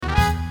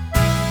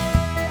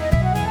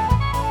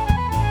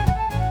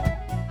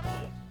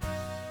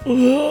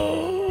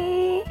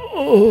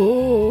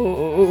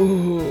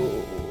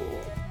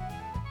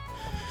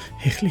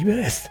Ich liebe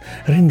es,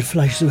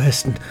 Rindfleisch zu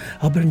essen,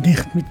 aber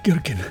nicht mit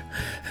Gurken.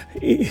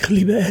 Ich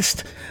liebe es,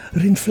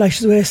 Rindfleisch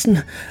zu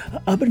essen,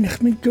 aber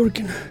nicht mit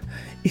Gurken.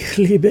 Ich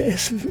liebe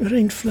es,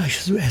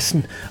 Rindfleisch zu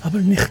essen, aber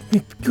nicht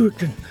mit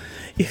Gurken.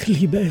 Ich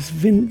liebe es,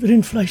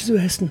 Rindfleisch zu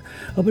essen,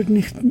 aber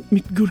nicht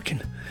mit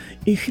Gurken.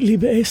 Ich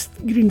liebe es,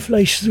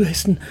 Rindfleisch zu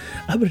essen,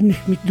 aber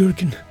nicht mit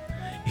Gurken.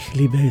 Ich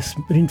liebe es,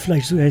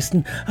 Rindfleisch zu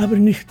essen, aber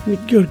nicht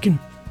mit Gurken.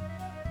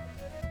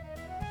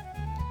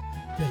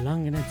 Der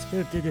langen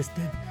Experte des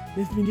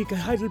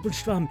windigen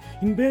Heidelbeerschwamm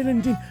in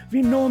Berlin,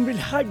 wie nun will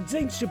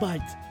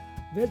Heidsengstebeit.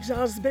 Welche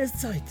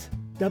Asbestzeit?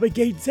 Dabei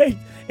geht Zeit,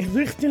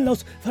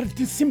 richtenlos, für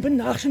die simplen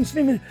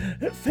Nachschenschwimmer.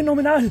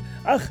 Phänomenal.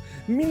 8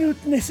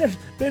 Minuten ist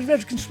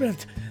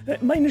bewerkenswert.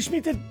 Meine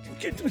Schmiede,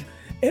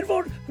 er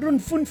war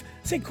rund 5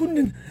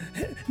 Sekunden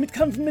mit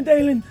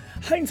Kampfmedaillen.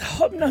 Heinz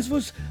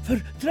Hauptauswuchs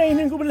für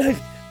Training überlegt.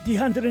 Die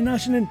anderen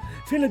Nationen,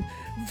 Philipp,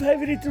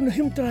 Favorit und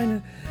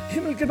Himmel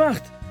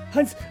gemacht.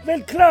 Heinz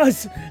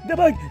Weltklasse.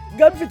 Dabei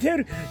gab es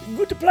hier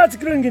gute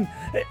Platzgründen.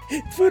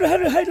 Für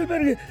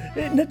Heidelberger,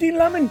 Nadine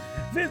Lammen,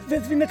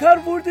 wie eine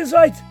Kar wurde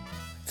seit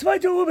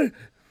 2. Uhr